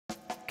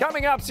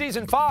Coming up,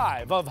 Season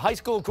 5 of High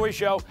School Quiz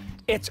Show,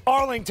 it's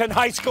Arlington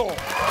High School.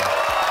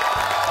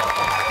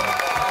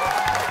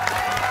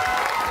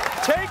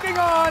 Taking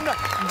on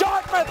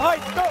Dartmouth High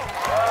School.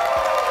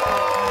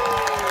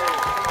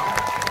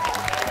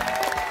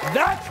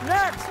 That's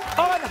next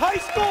on High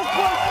School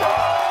Quiz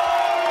Show.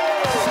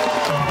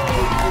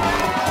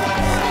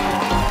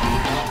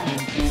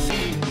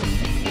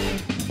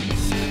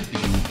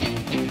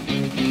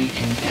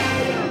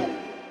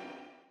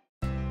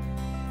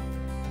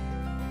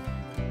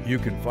 You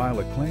can file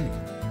a claim.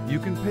 You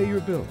can pay your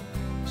bill.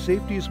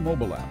 Safety's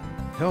mobile app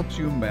helps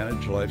you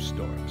manage life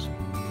storms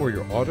for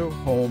your auto,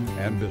 home,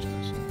 and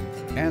business.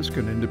 Ask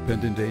an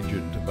independent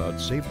agent about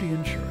safety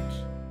insurance.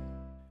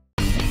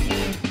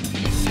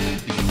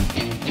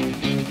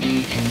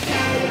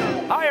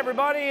 Hi,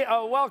 everybody.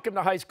 Welcome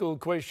to High School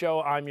Quiz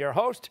Show. I'm your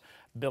host,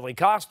 Billy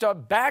Costa.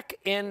 Back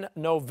in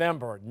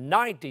November,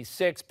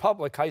 96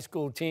 public high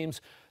school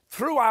teams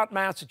throughout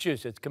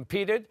Massachusetts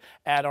competed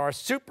at our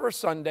Super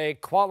Sunday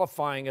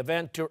qualifying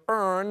event to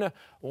earn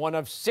one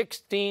of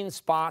 16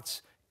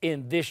 spots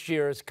in this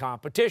year's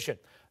competition.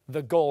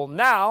 The goal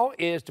now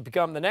is to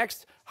become the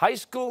next High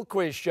School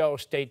Quiz Show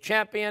state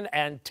champion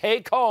and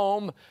take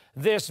home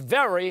this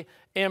very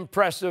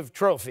impressive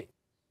trophy.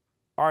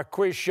 Our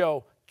quiz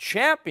show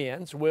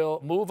champions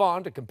will move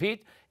on to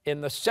compete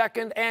in the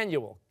second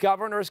annual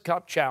Governor's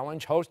Cup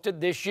Challenge hosted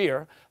this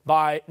year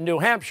by New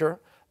Hampshire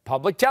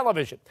Public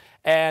Television.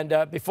 And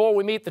before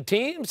we meet the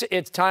teams,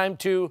 it's time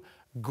to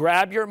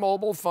grab your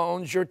mobile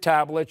phones, your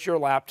tablets, your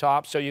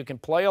laptops, so you can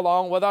play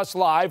along with us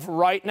live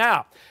right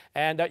now.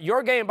 And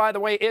your game, by the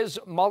way, is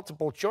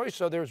multiple choice,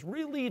 so there's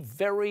really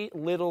very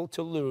little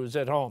to lose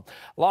at home.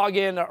 Log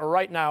in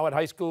right now at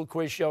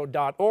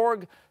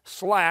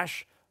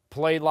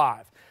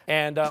highschoolquizshow.org/play-live.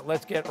 And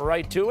let's get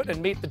right to it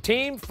and meet the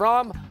team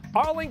from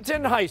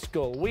Arlington High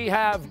School. We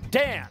have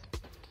Dan,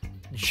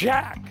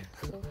 Jack,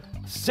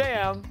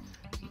 Sam,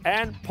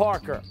 and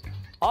Parker.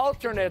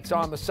 Alternates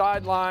on the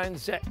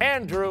sidelines,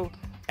 Andrew,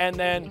 and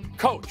then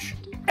Coach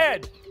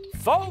Ed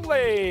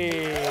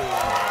Foley.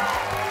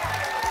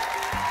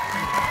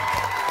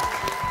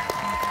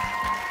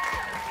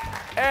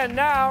 And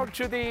now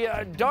to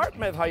the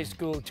Dartmouth High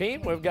School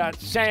team. We've got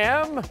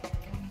Sam,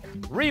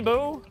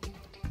 Rebu,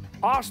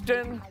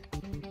 Austin,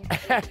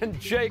 and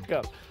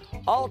Jacob.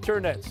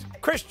 Alternates,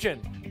 Christian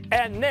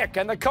and Nick,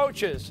 and the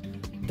coaches,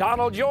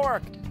 Donald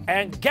York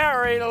and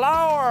Gary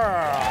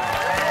Lauer.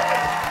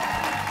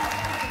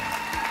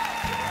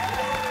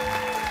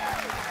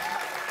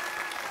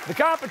 The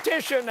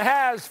competition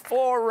has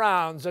 4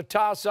 rounds, a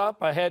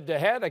toss-up, a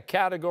head-to-head, a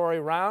category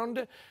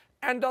round,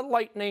 and a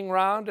lightning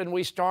round. And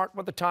we start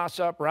with the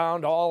toss-up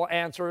round. All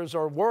answers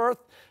are worth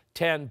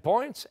 10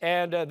 points.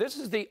 And this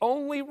is the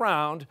only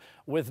round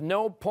with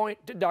no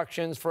point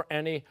deductions for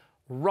any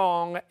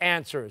wrong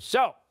answers.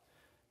 So,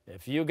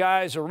 if you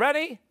guys are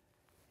ready,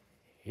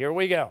 here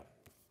we go.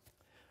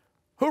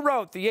 Who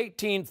wrote the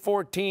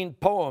 1814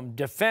 poem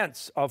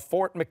Defense of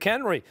Fort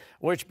McHenry,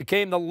 which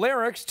became the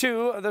lyrics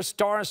to the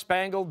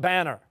Star-Spangled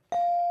Banner?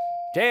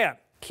 Dan.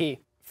 Key.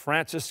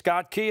 Francis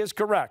Scott Key is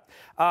correct.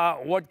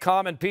 What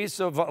common piece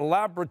of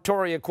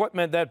laboratory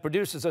equipment that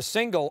produces a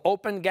single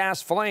open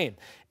gas flame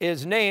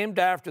is named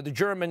after the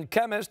German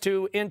chemist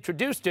who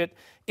introduced it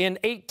in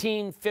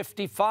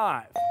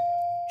 1855?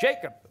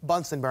 Jacob.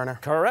 Bunsen burner.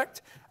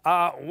 Correct.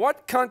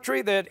 What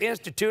country that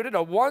instituted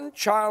a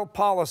one-child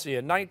policy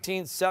in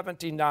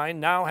 1979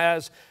 now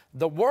has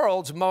the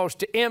world's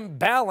most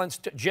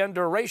imbalanced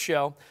gender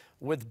ratio,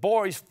 with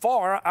boys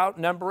far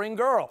outnumbering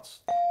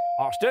girls?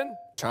 Austin?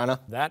 China.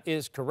 That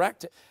is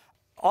correct.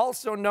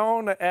 Also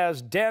known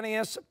as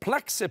Danaus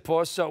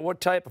plexippus,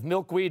 what type of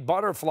milkweed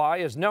butterfly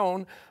is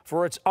known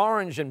for its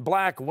orange and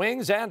black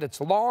wings and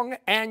its long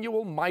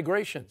annual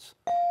migrations?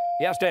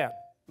 Yes, Dan?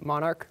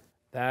 Monarch.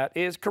 That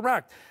is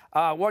correct.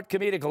 What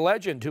comedic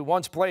legend who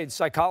once played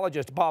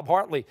psychologist Bob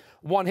Hartley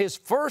won his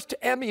first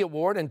Emmy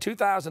Award in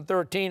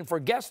 2013 for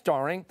guest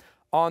starring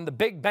on The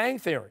Big Bang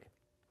Theory?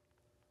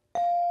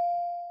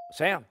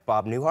 Sam?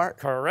 Bob Newhart.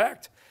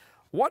 Correct.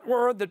 What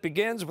word that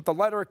begins with the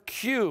letter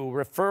Q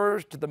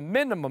refers to the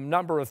minimum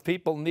number of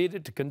people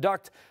needed to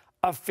conduct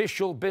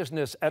official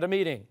business at a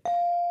meeting?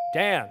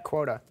 Dan?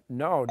 Quota.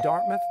 No.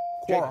 Dartmouth?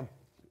 Quorum.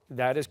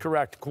 That is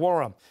correct.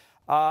 Quorum.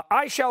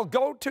 I shall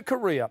go to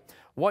Korea.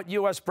 What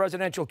U.S.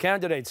 presidential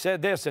candidate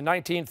said this in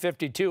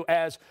 1952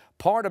 as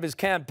part of his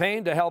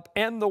campaign to help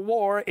end the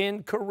war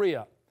in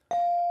Korea?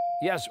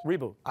 Yes,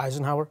 Rebu.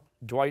 Eisenhower.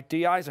 Dwight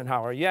D.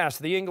 Eisenhower. Yes,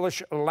 the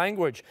English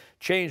language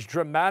changed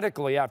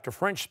dramatically after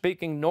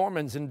French-speaking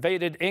Normans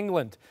invaded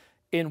England.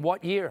 In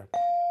what year?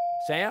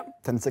 Sam?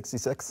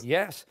 1066.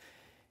 Yes.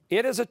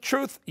 It is a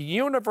truth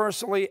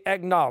universally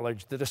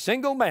acknowledged that a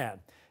single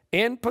man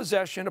in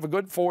possession of a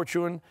good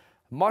fortune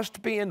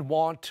must be in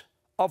want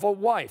of a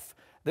wife.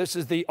 This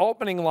is the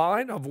opening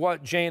line of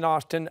what Jane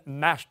Austen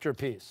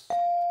masterpiece?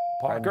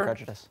 Parker? Pride and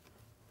Prejudice.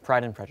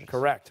 Pride and Prejudice.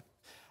 Correct.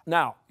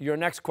 Now, your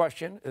next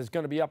question is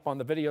going to be up on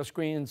the video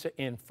screens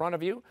in front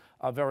of you.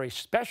 A very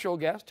special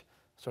guest,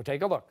 so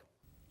take a look.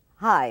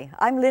 Hi,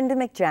 I'm Linda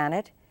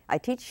McJanet. I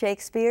teach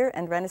Shakespeare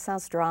and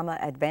Renaissance drama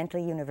at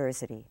Bentley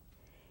University.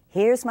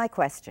 Here's my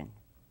question.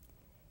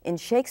 In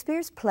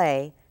Shakespeare's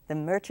play, The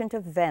Merchant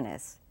of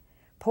Venice,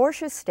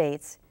 Portia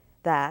states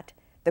that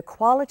the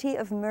quality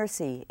of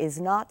mercy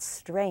is not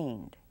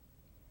strained.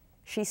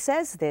 She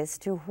says this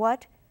to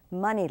what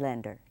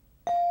moneylender?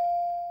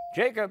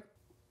 Jacob.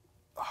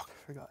 Oh,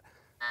 I forgot.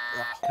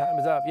 Time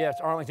is up. Yes,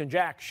 Arlington.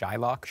 Jack.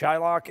 Shylock.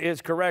 Shylock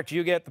is correct.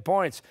 You get the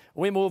points.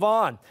 We move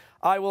on.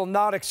 I will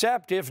not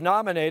accept if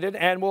nominated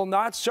and will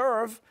not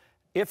serve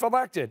if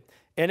elected.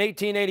 In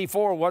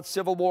 1884, what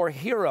Civil War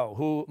hero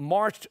who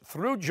marched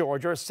through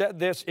Georgia said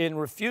this in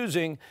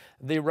refusing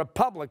the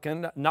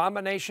Republican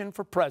nomination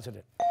for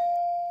president?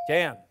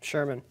 Dan.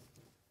 Sherman.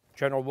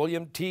 General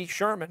William T.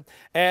 Sherman.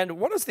 And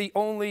what is the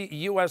only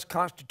U.S.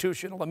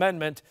 constitutional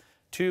amendment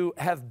to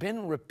have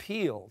been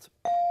repealed?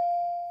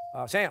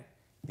 Sam.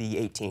 The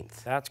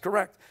 18th. That's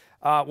correct.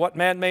 What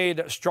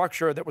man-made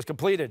structure that was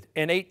completed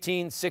in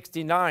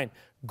 1869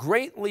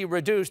 greatly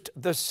reduced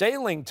the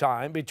sailing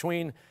time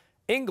between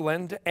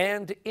England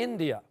and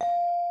India?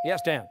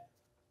 Yes, Dan.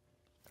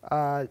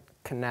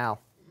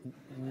 Canal.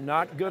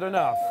 Not good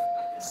enough.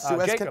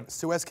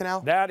 Suez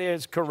Canal? That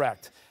is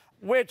correct.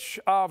 Which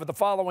of the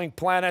following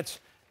planets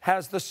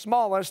has the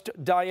smallest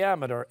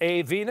diameter?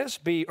 A, Venus,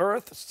 B,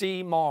 Earth,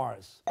 C,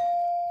 Mars?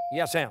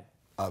 Yes, Sam.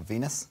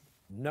 Venus.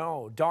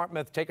 No.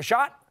 Dartmouth, take a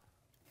shot.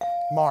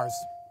 Mars.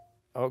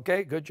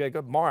 Okay, good,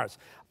 Jacob. Mars.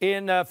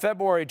 In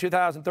February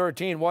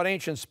 2013, what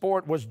ancient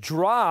sport was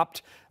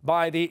dropped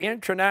by the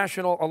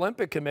International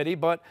Olympic Committee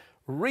but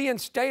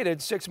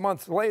reinstated 6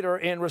 months later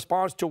in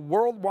response to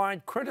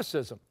worldwide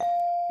criticism?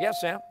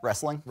 Yes, Sam?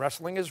 Wrestling.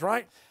 Wrestling is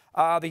right.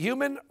 The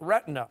human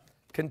retina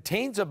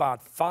contains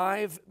about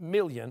 5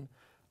 million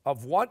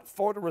of what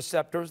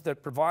photoreceptors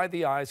that provide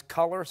the eye's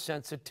color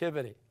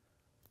sensitivity?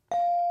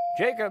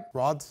 Jacob?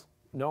 Rods.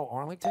 No.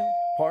 Arlington?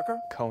 Parker?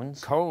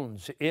 Cones.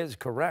 Cones is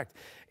correct.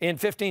 In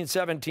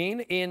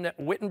 1517, in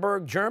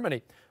Wittenberg,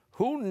 Germany,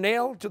 who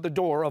nailed to the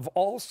door of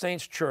All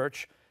Saints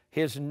Church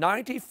his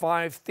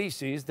 95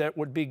 theses that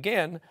would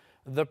begin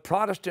the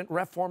Protestant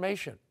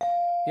Reformation?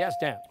 Yes,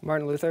 Dan.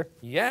 Martin Luther.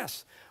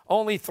 Yes.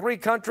 Only 3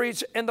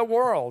 countries in the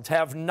world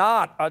have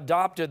not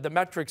adopted the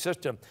metric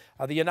system.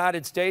 The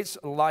United States,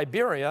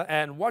 Liberia,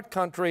 and what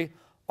country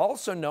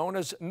also known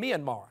as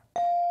Myanmar?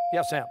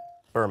 Yes, Sam.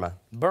 Burma.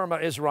 Burma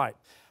is right.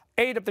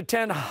 8 of the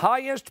 10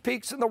 highest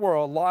peaks in the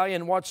world lie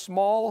in what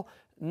small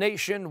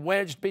nation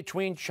wedged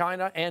between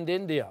China and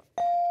India?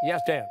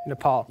 Yes, Dan.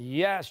 Nepal.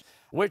 Yes.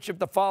 Which of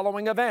the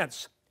following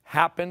events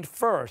happened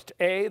first?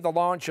 A, the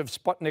launch of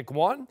Sputnik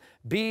 1,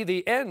 B,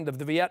 the end of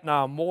the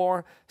Vietnam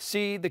War,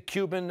 C, the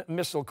Cuban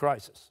Missile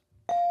Crisis?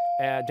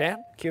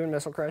 Dan? Cuban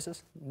Missile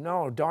Crisis.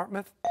 No.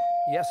 Dartmouth?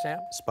 Yes, Sam?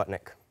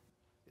 Sputnik.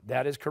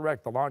 That is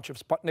correct, the launch of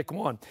Sputnik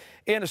 1.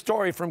 In a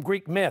story from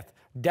Greek myth,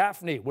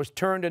 Daphne was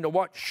turned into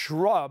what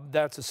shrub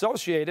that's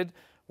associated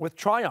with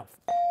triumph?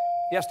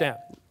 Yes, Dan?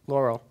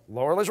 Laurel.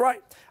 Laurel is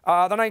right.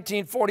 The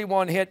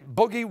 1941 hit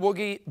Boogie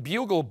Woogie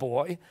Bugle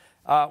Boy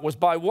was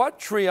by what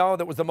trio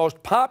that was the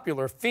most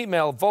popular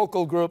female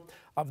vocal group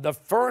of the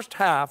first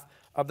half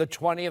of the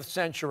 20th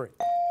century?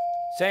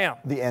 Sam?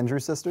 The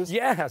Andrews Sisters.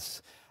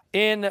 Yes.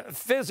 In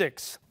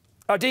physics,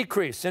 a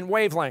decrease in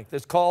wavelength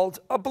is called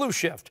a blue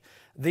shift.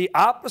 The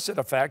opposite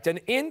effect, an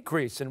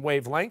increase in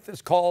wavelength,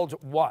 is called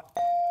what?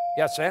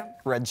 Yes, Sam?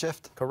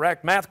 Redshift.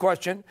 Correct. Math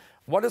question.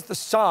 What is the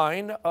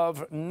sine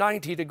of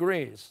 90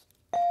 degrees?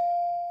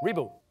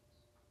 Reboot.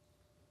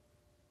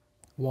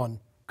 1.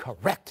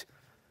 Correct.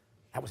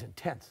 That was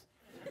intense.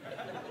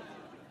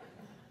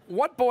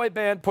 What boy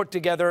band put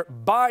together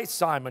by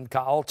Simon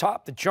Cowell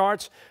topped the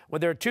charts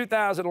with their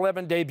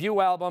 2011 debut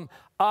album,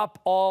 Up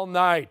All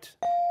Night?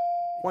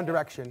 One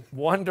Direction.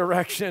 One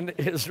Direction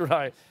is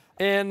right.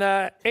 In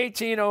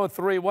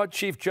 1803, what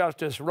Chief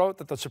Justice wrote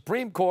that the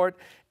Supreme Court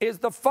is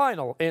the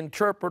final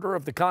interpreter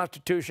of the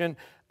Constitution,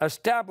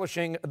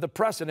 establishing the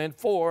precedent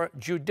for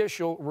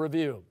judicial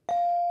review?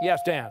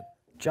 Yes, Dan?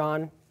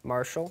 John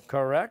Marshall.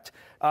 Correct.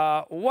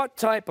 What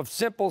type of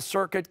simple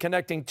circuit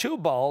connecting 2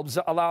 bulbs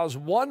allows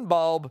one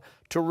bulb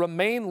to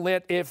remain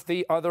lit if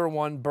the other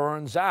one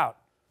burns out?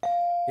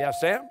 Yes,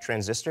 Sam?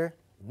 Transistor.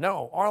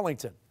 No.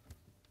 Arlington?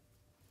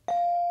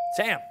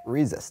 Sam?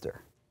 Resistor.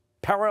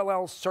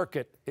 Parallel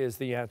circuit is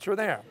the answer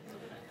there.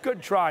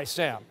 Good try,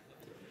 Sam.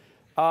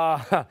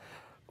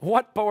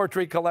 What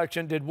poetry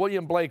collection did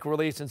William Blake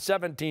release in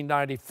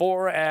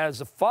 1794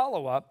 as a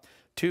follow-up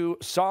to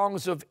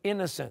Songs of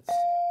Innocence?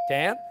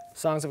 Dan?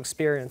 Songs of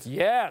Experience.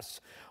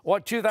 Yes.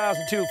 What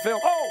 2002 film?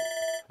 Oh,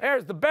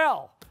 there's the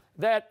bell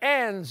that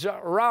ends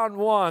round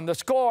 1. The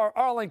score,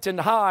 Arlington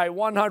High,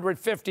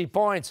 150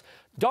 points.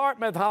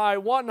 Dartmouth High,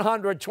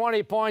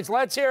 120 points.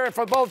 Let's hear it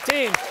for both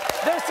teams.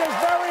 This is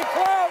very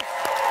close.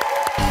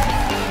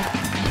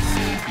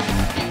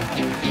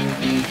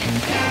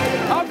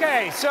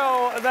 Okay,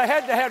 so the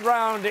head-to-head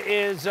round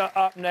is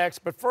up next.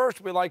 But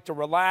first, we like to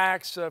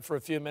relax for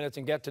a few minutes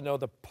and get to know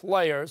the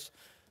players.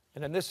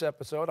 And in this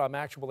episode, I'm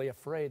actually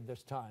afraid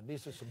this time.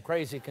 These are some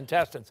crazy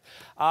contestants.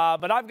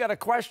 But I've got a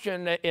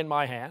question in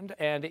my hand,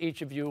 and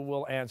each of you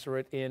will answer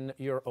it in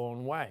your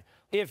own way.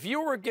 If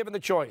you were given the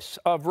choice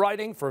of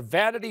writing for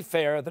Vanity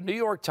Fair, the New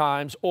York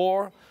Times,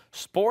 or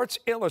Sports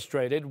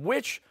Illustrated,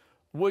 which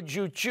would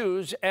you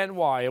choose and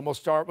why? And we'll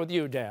start with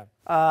you, Dan.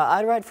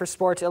 I'd write for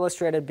Sports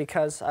Illustrated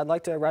because I'd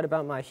like to write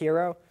about my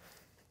hero,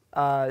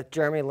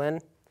 Jeremy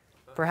Lin.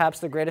 Perhaps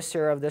the greatest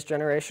hero of this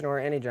generation or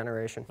any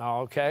generation.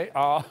 Okay,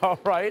 all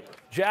right.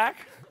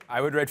 Jack?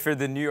 I would write for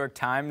the New York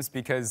Times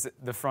because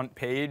the front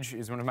page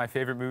is one of my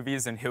favorite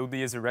movies, and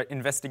Hildy is an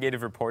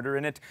investigative reporter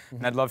in it,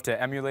 and I'd love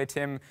to emulate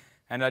him.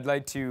 And I'd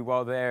like to,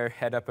 while there,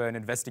 head up an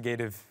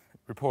investigative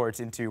report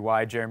into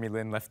why Jeremy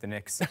Lin left the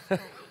Knicks.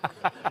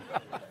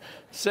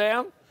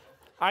 Sam?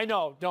 I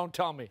know, don't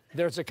tell me.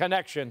 There's a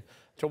connection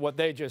to what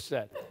they just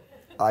said.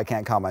 I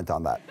can't comment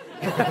on that.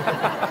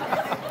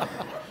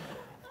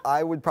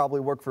 I would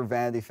probably work for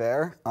Vanity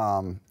Fair.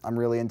 I'm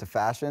really into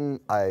fashion.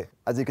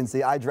 As you can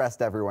see, I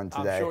dressed everyone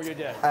today. I'm sure you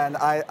did. And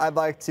I'd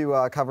like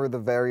to cover the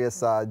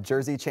various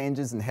jersey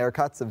changes and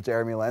haircuts of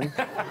Jeremy Lin.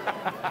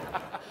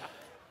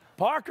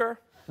 Parker?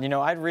 You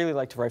know, I'd really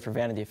like to write for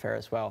Vanity Fair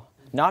as well.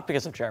 Not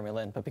because of Jeremy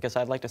Lin, but because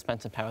I'd like to spend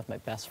some time with my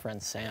best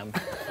friend, Sam.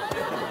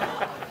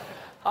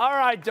 All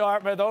right,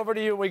 Dartmouth, over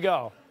to you we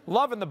go.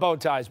 Loving the bow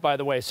ties, by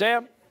the way.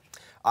 Sam?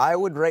 I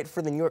would write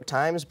for the New York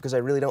Times because I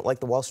really don't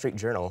like the Wall Street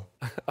Journal.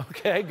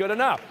 Okay, good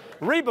enough.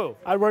 Rebu?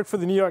 I'd work for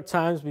the New York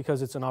Times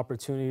because it's an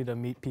opportunity to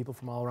meet people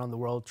from all around the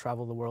world,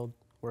 travel the world,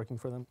 working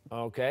for them.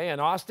 Okay, and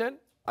Austin?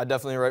 I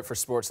definitely write for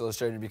Sports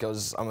Illustrated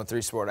because I'm a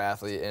three-sport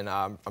athlete and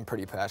I'm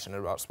pretty passionate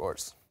about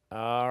sports.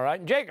 All right,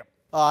 and Jacob?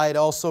 I'd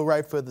also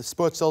write for the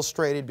Sports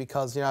Illustrated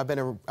because, you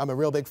know, I'm a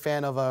real big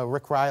fan of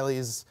Rick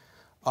Riley's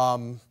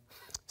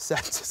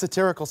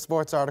satirical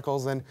sports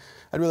articles, and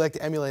I'd really like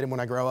to emulate him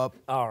when I grow up.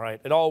 All right,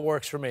 it all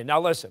works for me.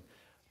 Now listen,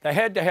 the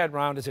head-to-head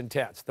round is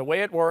intense. The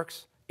way it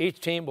works,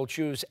 each team will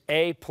choose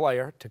a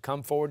player to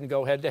come forward and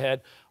go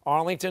head-to-head.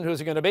 Arlington,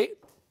 who's it going to be?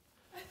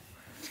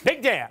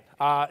 Big Dan.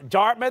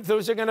 Dartmouth,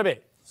 who's it going to be?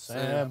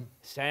 Sam.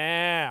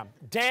 Sam.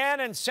 Dan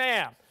and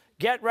Sam,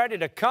 get ready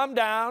to come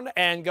down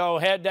and go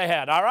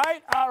head-to-head. All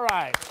right? All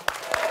right.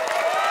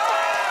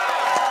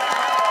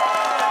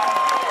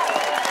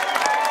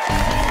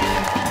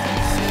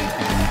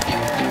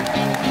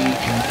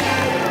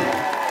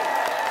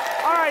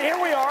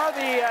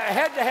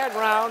 Head-to-head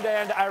round,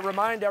 and I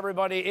remind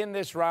everybody in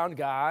this round,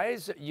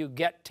 guys, you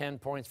get 10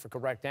 points for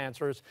correct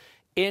answers.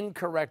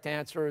 Incorrect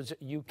answers,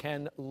 you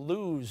can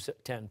lose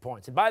 10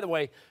 points. And by the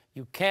way,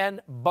 you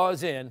can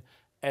buzz in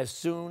as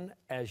soon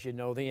as you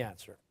know the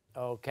answer.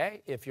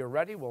 Okay, if you're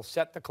ready, we'll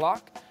set the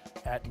clock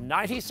at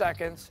 90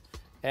 seconds,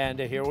 and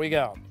here we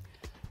go.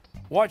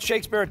 What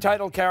Shakespeare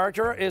title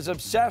character is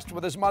obsessed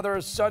with his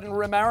mother's sudden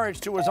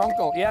remarriage to his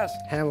uncle? Yes.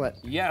 Hamlet.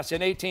 Yes,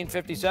 in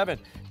 1857,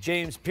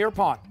 James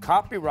Pierpont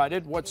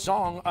copyrighted what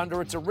song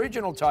under its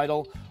original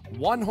title,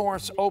 One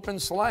Horse Open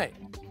Sleigh?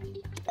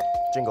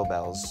 Jingle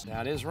Bells.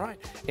 That is right.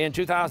 In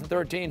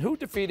 2013, who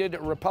defeated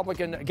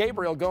Republican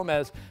Gabriel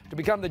Gomez to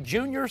become the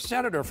junior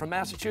senator from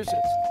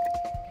Massachusetts?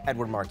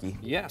 Edward Markey.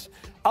 Yes.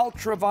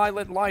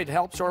 Ultraviolet light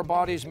helps our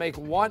bodies make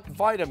what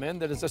vitamin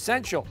that is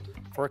essential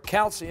for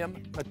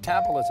calcium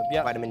metabolism?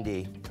 Yes. Vitamin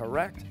D.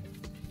 Correct.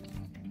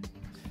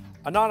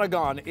 A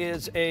nonagon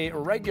is a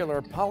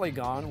regular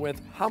polygon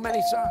with how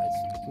many sides?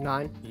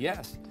 9.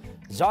 Yes.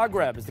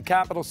 Zagreb is the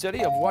capital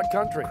city of what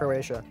country?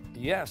 Croatia.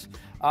 Yes.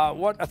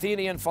 What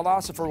Athenian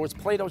philosopher was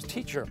Plato's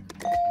teacher?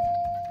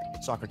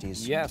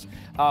 Socrates. Yes.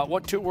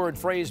 What two-word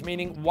phrase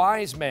meaning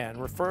wise man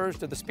refers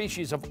to the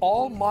species of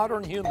all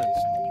modern humans?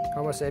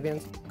 Homo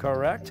sapiens.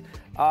 Correct.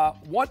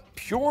 What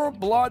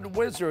pure-blood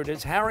wizard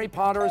is Harry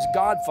Potter's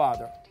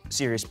godfather?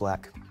 Sirius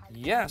Black.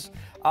 Yes.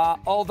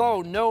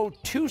 Although no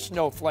two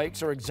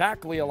snowflakes are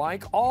exactly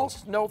alike, all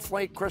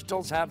snowflake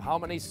crystals have how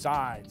many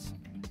sides?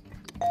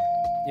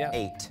 Yes.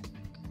 8.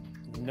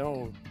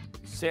 No,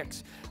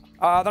 6.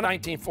 The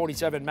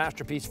 1947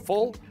 masterpiece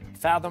Full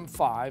Fathom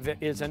 5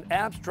 is an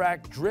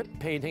abstract drip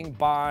painting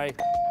by,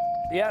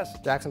 yes?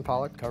 Jackson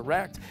Pollock.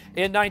 Correct.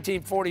 In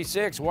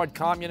 1946, what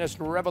communist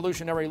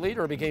revolutionary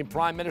leader became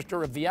Prime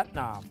Minister of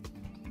Vietnam?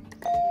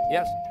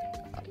 Yes?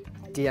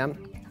 DM.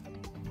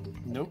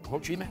 Nope, Ho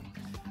Chi Minh.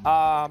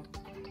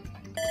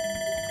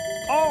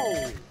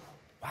 Oh!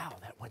 Wow,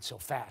 that went so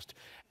fast.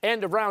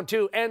 End of round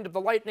 2, end of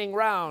the lightning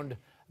round.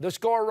 The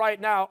score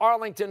right now,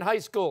 Arlington High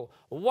School,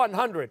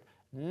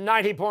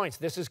 190 points.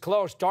 This is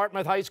close.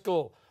 Dartmouth High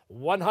School,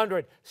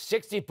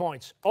 160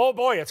 points. Oh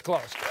boy, it's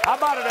close. How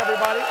about it,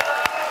 everybody?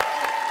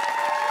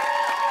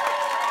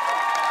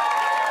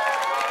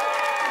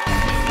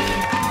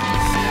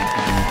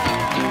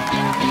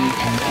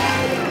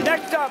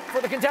 Next up,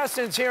 for the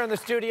contestants here in the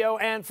studio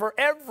and for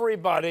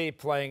everybody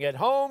playing at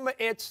home,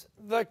 it's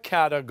the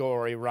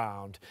category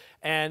round.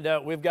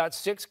 And we've got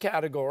 6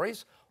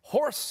 categories.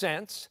 Horse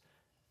sense,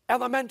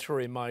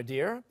 elementary, my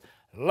dear.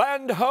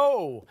 Land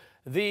ho,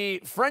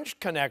 the French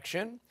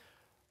Connection,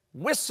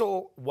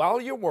 Whistle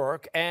While You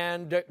Work,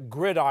 and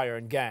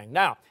Gridiron Gang.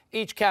 Now,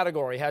 each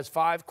category has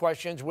 5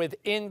 questions with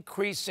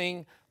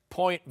increasing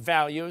point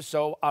values,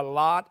 so a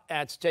lot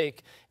at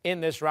stake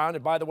in this round.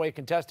 And by the way,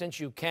 contestants,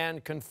 you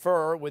can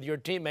confer with your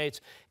teammates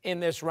in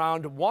this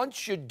round.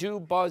 Once you do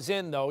buzz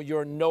in, though,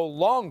 you're no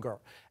longer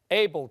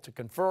able to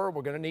confer.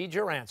 We're going to need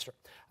your answer.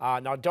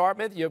 Now,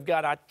 Dartmouth, you've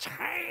got a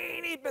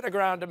tiny bit of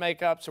ground to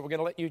make up, so we're going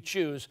to let you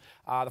choose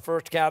the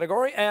first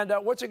category. And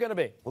what's it going to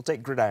be? We'll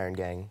take Gridiron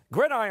Gang.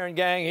 Gridiron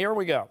Gang, here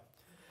we go.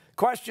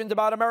 Questions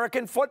about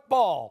American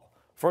football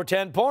for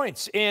 10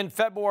 points. In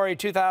February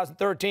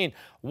 2013,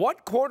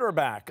 what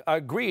quarterback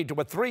agreed to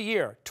a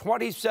 3-year,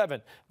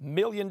 $27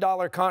 million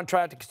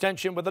contract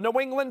extension with the New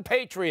England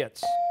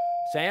Patriots?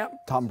 Sam?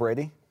 Tom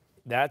Brady.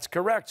 That's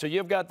correct. So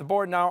you've got the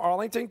board now.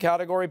 Arlington,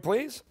 category,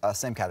 please.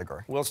 Same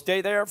category. We'll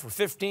stay there for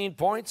 15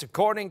 points.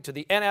 According to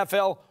the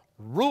NFL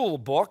rule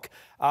book,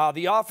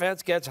 the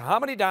offense gets how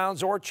many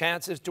downs or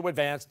chances to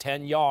advance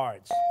 10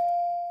 yards?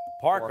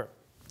 Parker.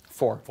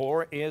 4.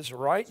 4 is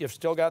right. You've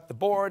still got the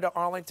board.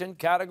 Arlington,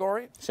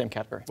 category. Same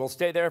category. We'll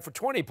stay there for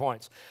 20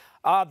 points.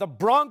 The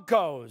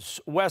Broncos,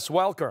 Wes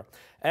Welker,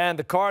 and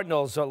the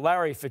Cardinals,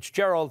 Larry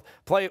Fitzgerald,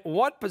 play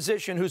what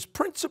position whose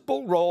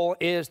principal role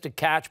is to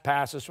catch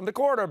passes from the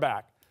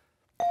quarterback?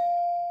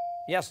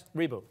 Yes,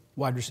 Reboot.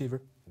 Wide receiver.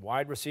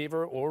 Wide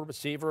receiver or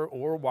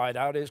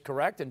wideout is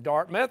correct. And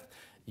Dartmouth,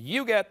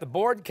 you get the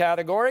board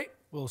category.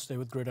 We'll stay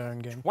with Gridiron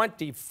Gang.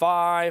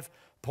 25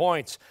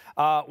 points.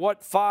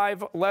 What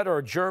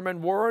 5-letter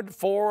German word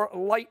for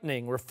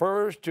lightning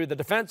refers to the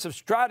defensive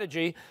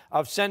strategy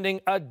of sending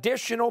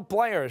additional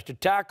players to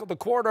tackle the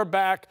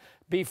quarterback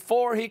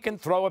before he can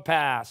throw a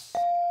pass?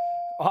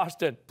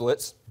 Austin.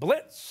 Blitz.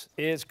 Blitz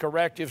is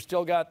correct. You've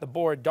still got the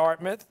board.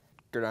 Dartmouth.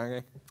 Gridiron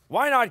Gang.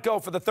 Why not go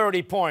for the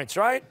 30 points,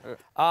 right?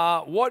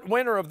 What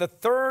winner of the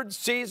 3rd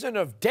season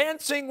of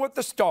Dancing with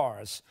the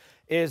Stars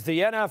is the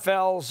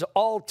NFL's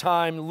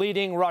all-time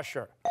leading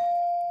rusher?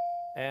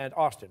 And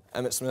Austin.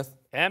 Emmitt Smith.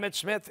 Emmitt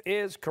Smith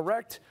is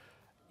correct.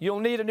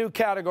 You'll need a new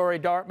category,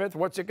 Dartmouth.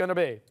 What's it going to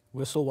be?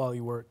 Whistle while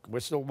you work.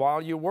 Whistle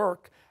while you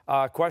work.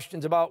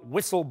 Questions about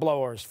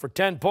whistleblowers for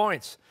 10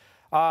 points.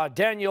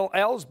 Daniel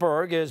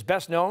Ellsberg is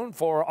best known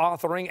for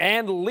authoring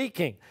and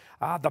leaking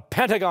the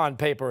Pentagon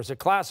Papers, a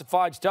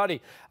classified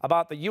study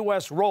about the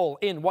U.S. role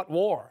in what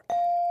war?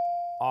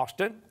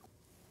 Austin?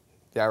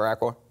 The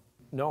Iraq War.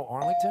 No,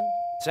 Arlington?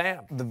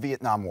 Sam? The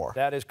Vietnam War.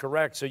 That is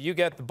correct. So you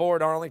get the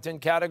board, Arlington,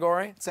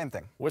 category. Same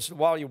thing. Whistle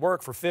while you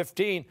work for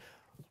 15.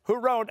 Who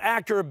wrote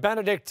actor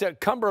Benedict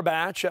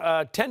Cumberbatch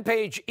a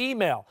 10-page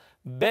email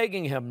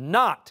begging him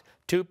not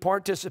to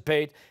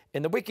participate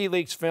in the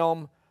WikiLeaks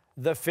film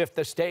The Fifth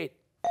Estate?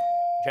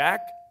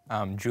 Jack?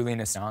 Julian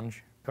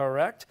Assange.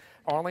 Correct.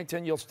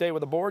 Arlington, you'll stay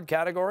with the board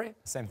category.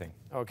 Same thing.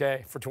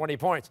 Okay, for 20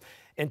 points.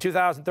 In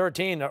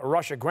 2013,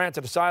 Russia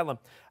granted asylum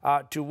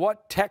to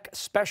what tech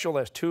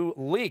specialist who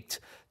leaked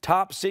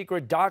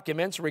top-secret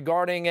documents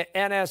regarding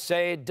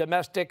NSA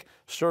domestic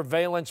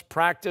surveillance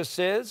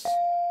practices?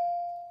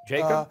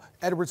 Jacob?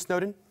 Edward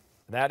Snowden.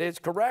 That is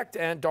correct.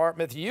 And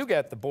Dartmouth, you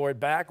get the board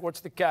back. What's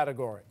the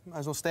category? Might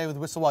as well stay with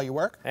Whistle While You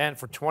Work. And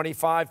for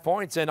 25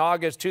 points, in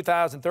August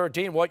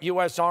 2013, what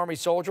U.S. Army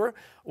soldier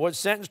was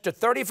sentenced to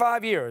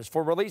 35 years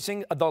for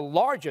releasing the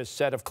largest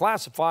set of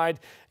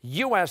classified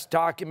U.S.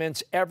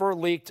 documents ever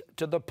leaked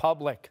to the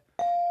public?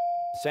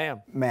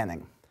 Sam?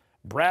 Manning.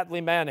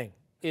 Bradley Manning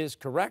is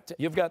correct.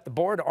 You've got the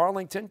board.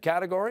 Arlington,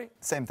 category?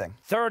 Same thing.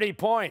 30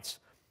 points.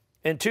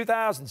 In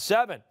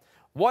 2007,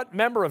 what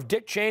member of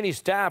Dick Cheney's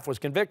staff was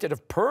convicted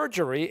of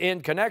perjury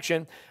in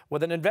connection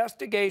with an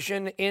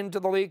investigation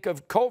into the leak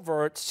of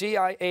covert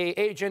CIA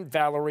agent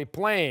Valerie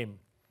Plame?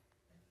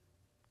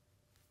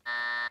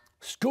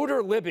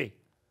 Scooter Libby.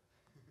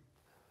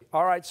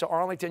 All right, so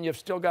Arlington, you've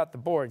still got the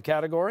board.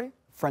 Category?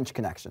 French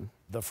Connection.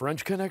 The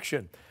French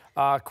Connection.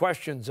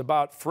 Questions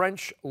about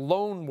French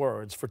loan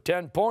words for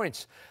 10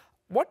 points.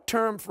 What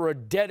term for a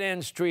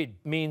dead-end street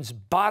means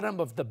bottom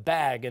of the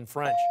bag in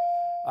French?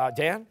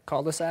 Dan?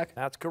 Cul-de-sac.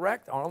 That's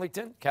correct.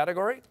 Arlington,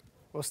 category?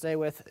 We'll stay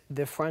with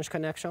the French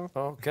Connection.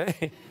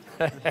 Okay.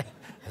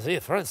 The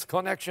French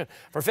Connection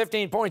for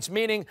 15 points,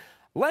 meaning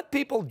let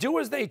people do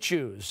as they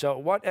choose. So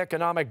what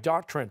economic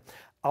doctrine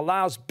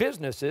allows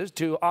businesses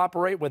to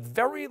operate with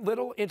very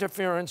little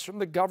interference from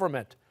the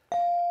government?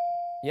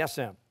 Yes,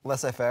 Sam?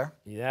 Laissez-faire.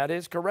 That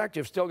is correct.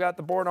 You've still got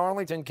the board,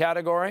 Arlington,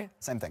 category?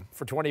 Same thing.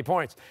 For 20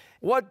 points.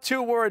 What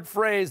 2-word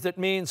phrase that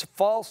means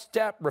false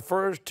step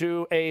refers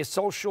to a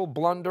social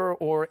blunder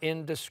or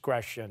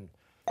indiscretion?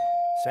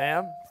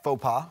 Sam? Faux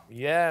pas.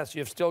 Yes,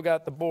 you've still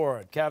got the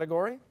board.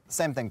 Category?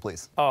 Same thing,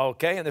 please.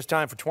 Okay, and this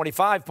time for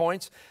 25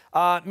 points.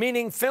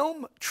 Meaning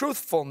film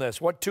truthfulness.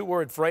 What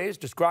 2-word phrase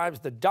describes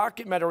the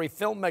documentary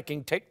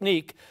filmmaking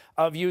technique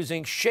of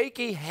using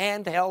shaky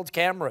handheld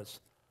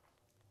cameras?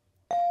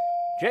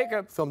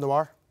 Jacob? Film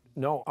noir.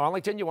 No.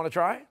 Arlington, you want to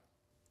try?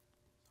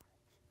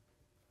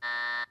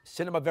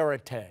 Cinema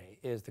verite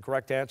is the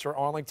correct answer.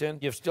 Arlington,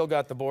 you've still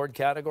got the board.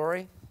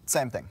 Category?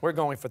 Same thing. We're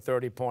going for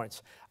 30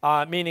 points.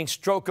 Meaning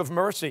stroke of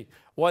mercy.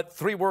 What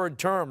 3-word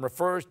term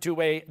refers to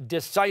a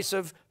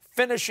decisive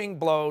finishing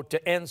blow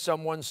to end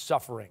someone's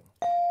suffering?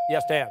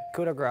 Yes, Dan.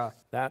 Coup de grace.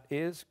 That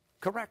is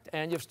correct.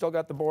 And you've still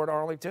got the board,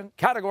 Arlington.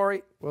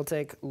 Category? We'll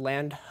take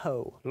land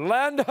ho.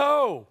 Land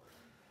ho.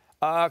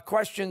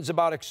 Questions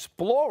about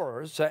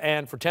explorers,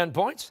 and for 10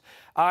 points.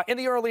 In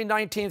the early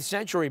 19th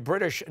century,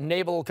 British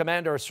naval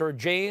commander Sir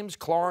James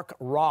Clark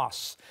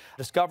Ross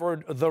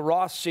discovered the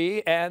Ross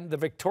Sea and the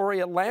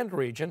Victoria Land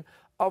region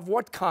of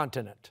what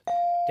continent?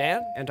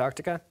 Dan?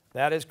 Antarctica.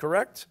 That is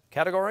correct.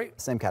 Category?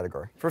 Same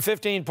category. For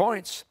 15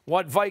 points.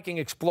 What Viking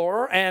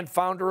explorer and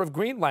founder of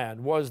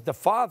Greenland was the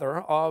father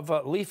of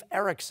Leif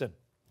Erikson?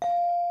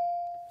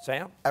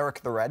 Sam?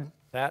 Eric the Red.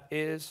 That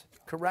is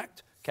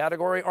correct.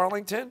 Category,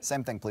 Arlington?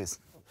 Same thing, please.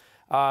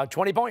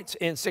 20 points.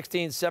 In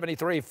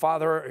 1673,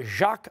 Father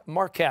Jacques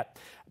Marquette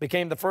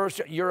became the first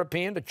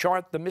European to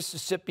chart the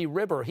Mississippi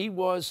River. He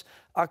was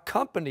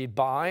accompanied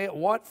by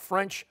what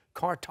French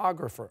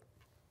cartographer?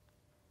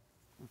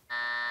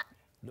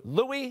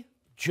 Louis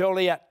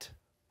Joliet.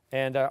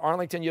 And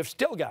Arlington, you've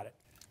still got it.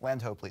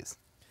 Land ho, please.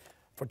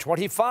 For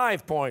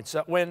 25 points.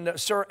 When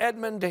Sir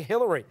Edmund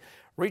Hillary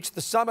reached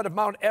the summit of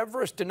Mount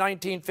Everest in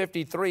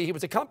 1953, he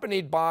was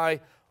accompanied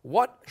by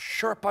what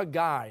Sherpa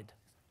guide?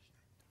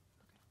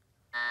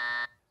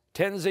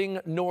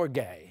 Tenzing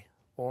Norgay,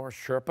 or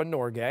Sherpa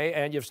Norgay.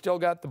 And you've still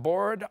got the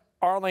board,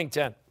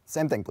 Arlington.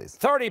 Same thing, please.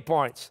 30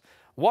 points.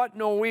 What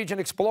Norwegian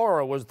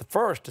explorer was the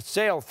first to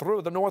sail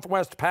through the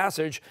Northwest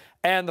Passage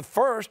and the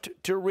first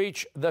to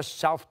reach the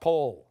South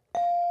Pole?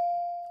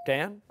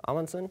 Dan?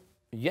 Amundsen.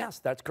 Yes,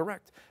 that's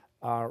correct.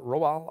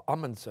 Roald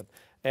Amundsen.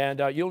 And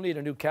you'll need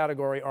a new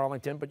category,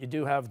 Arlington, but you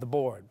do have the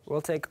board.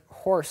 We'll take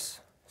horse.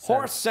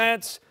 Horse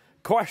sense.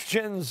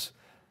 Questions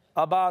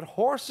about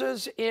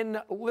horses in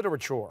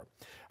literature.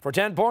 For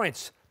 10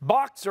 points,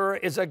 Boxer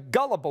is a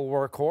gullible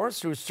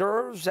workhorse who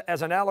serves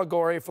as an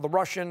allegory for the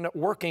Russian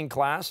working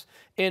class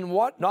in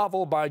what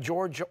novel by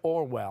George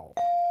Orwell?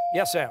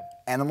 Yes, Sam.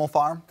 Animal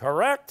Farm.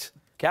 Correct.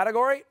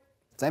 Category?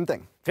 Same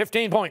thing.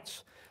 15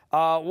 points.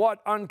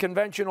 What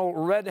unconventional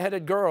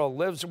red-headed girl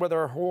lives with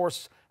her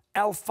horse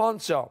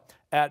Alfonso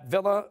at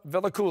Villa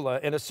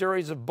Villacula in a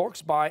series of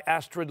books by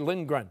Astrid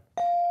Lindgren?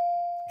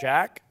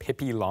 Jack?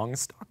 Pippi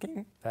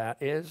Longstocking? That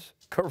is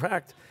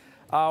correct.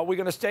 We're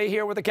going to stay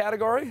here with the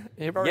category?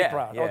 You're very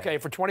proud. Yeah. Okay,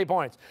 for 20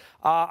 points.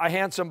 A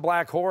handsome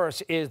black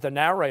horse is the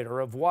narrator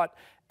of what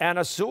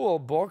Anna Sewell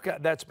book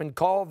that's been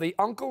called the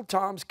Uncle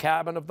Tom's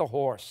Cabin of the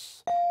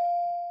Horse?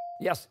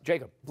 Yes,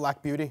 Jacob.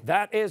 Black Beauty.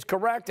 That is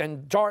correct.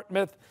 And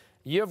Dartmouth,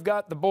 you've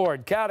got the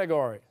board.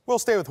 Category. We'll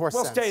stay with horse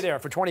We'll sense. stay there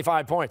for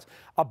 25 points.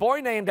 A boy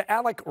named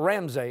Alec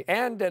Ramsey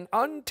and an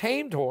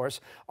untamed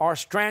horse are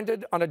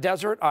stranded on a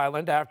desert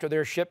island after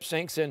their ship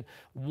sinks in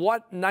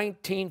what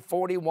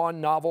 1941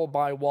 novel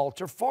by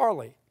Walter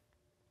Farley?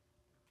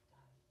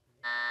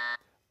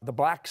 The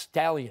Black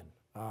Stallion.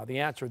 The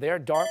answer there,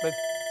 Dartmouth.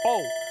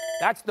 Oh,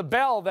 that's the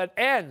bell that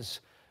ends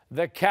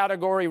the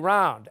category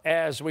round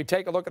as we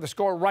take a look at the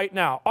score right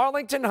now.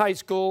 Arlington High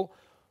School,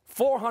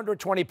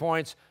 420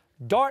 points.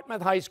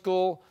 Dartmouth High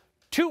School,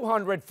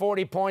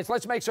 240 points.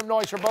 Let's make some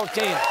noise for both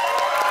teams.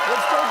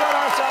 We've still got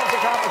ourselves a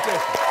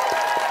competition.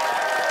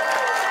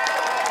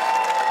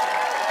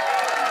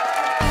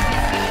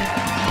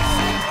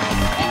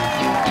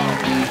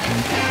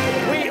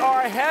 We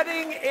are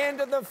heading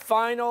into the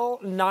final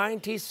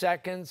 90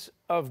 seconds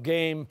of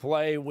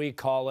gameplay. We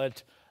call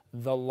it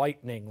the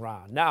lightning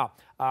round. Now,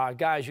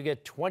 guys, you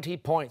get 20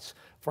 points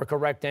for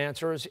correct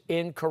answers.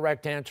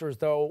 Incorrect answers,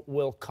 though,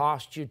 will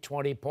cost you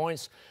 20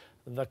 points.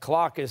 The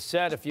clock is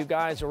set. If you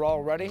guys are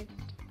all ready,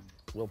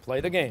 we'll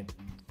play the game.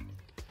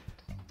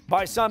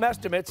 By some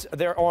estimates,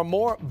 there are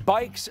more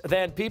bikes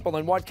than people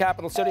in what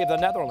capital city of the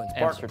Netherlands?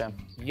 Amsterdam.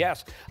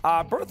 Yes.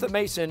 Bertha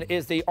Mason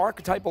is the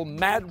archetypal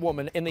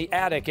madwoman in the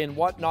attic in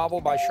what novel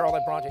by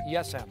Charlotte Bronte?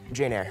 Yes, Sam.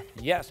 Jane Eyre.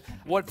 Yes.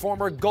 What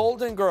former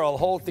Golden Girl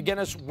holds the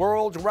Guinness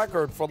World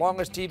Record for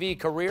longest TV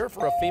career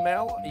for a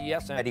female?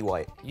 Yes, Sam. Betty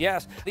White.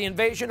 Yes. The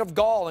invasion of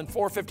Gaul in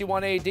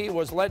 451 AD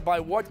was led by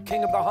what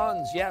king of the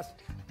Huns? Yes.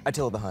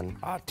 Attila the Hun.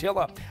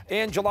 Attila.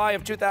 In July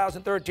of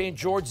 2013,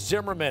 George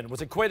Zimmerman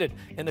was acquitted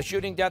in the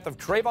shooting death of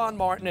Trayvon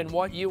Martin in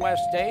what U.S.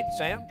 state?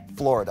 Sam?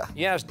 Florida.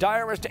 Yes.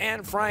 Diarist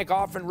Anne Frank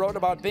often wrote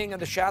about being in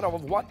the shadow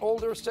of what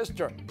older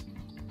sister?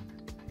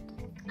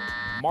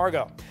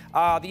 Margot. The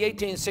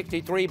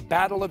 1863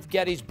 Battle of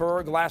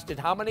Gettysburg lasted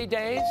how many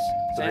days?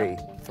 Sam?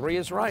 3. 3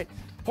 is right.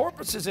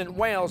 Porpoises in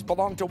Wales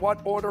belong to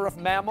what order of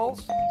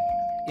mammals?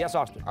 Yes,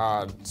 Austin.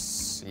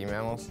 Sea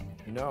mammals.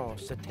 No,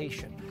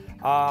 cetacean.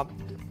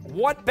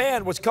 What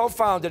band was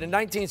co-founded in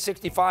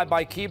 1965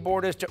 by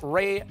keyboardist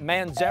Ray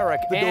Manzarek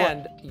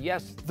and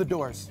yes, The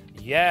Doors.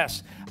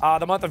 yes,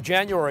 the month of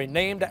January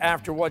named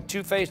after what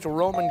two-faced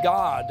Roman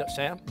god?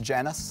 Sam?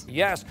 Janus.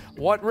 Yes.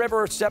 What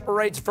river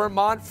separates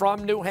Vermont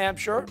from New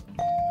Hampshire?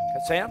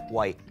 Sam?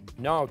 White.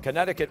 No,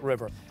 Connecticut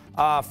River.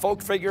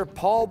 Folk figure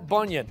Paul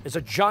Bunyan is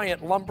a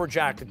giant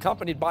lumberjack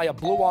accompanied by a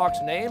blue ox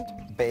named?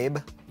 Babe.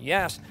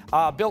 Yes.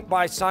 Built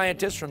by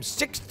scientists from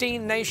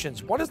 16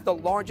 nations. What is the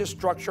largest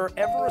structure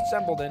ever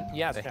assembled in?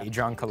 Yes. The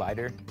Hadron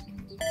Collider.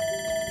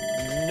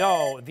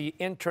 No, the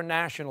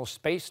International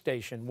Space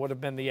Station would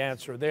have been the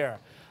answer there.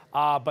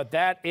 But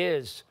that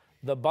is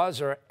the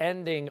buzzer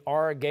ending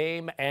our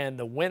game, and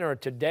the winner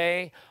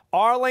today,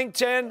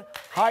 Arlington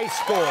High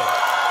School.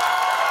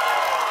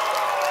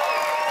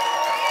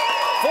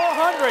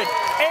 480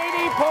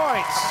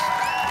 points.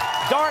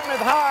 Dartmouth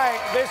High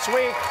this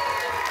week,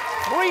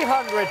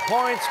 300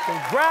 points.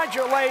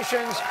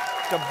 Congratulations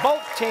to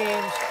both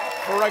teams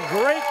for a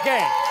great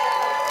game.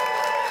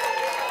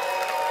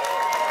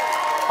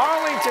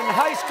 Arlington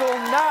High School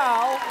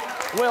now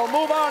will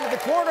move on to the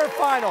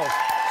quarterfinals.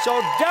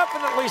 So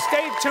definitely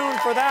stay tuned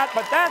for that.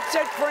 But that's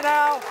it for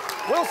now.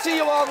 We'll see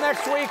you all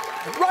next week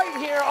right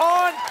here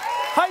on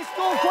High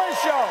School Quiz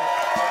Show.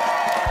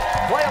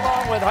 Play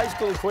along with High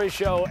School Quiz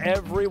Show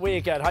every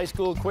week at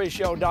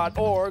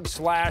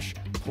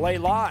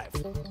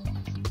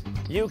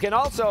highschoolquizshow.org/playlive. You can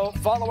also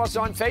follow us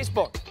on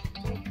Facebook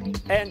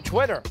and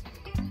Twitter.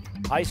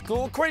 High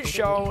School Quiz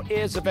Show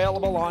is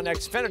available on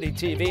Xfinity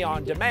TV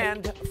on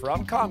demand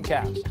from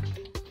Comcast.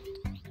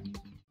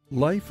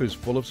 Life is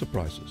full of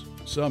surprises,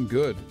 some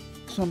good,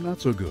 some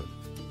not so good.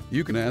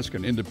 You can ask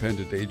an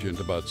independent agent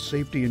about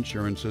safety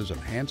insurance's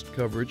enhanced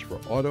coverage for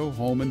auto,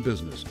 home, and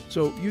business,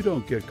 so you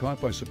don't get caught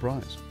by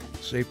surprise.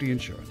 Safety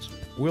Insurance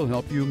will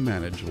help you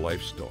manage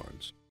life's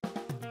storms.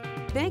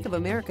 Bank of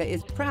America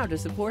is proud to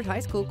support High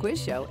School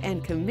Quiz Show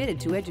and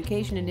committed to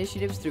education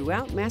initiatives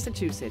throughout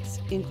Massachusetts,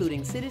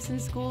 including citizen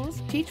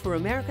schools, Teach for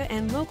America,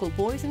 and local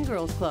boys and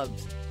girls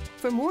clubs.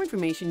 For more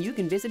information, you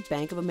can visit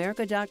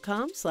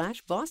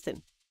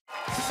bankofamerica.com/Boston.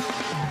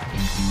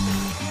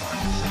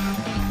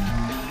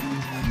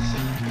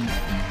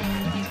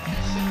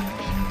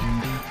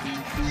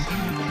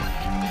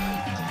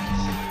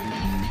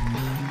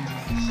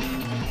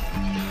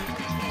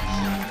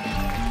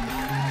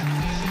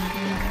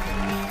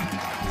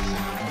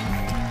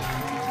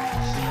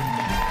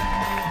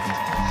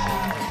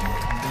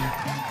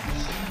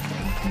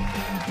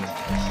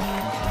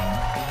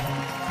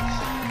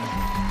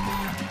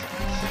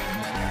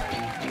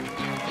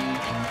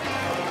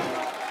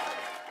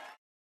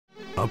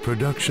 A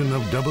production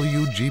of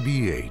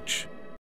WGBH.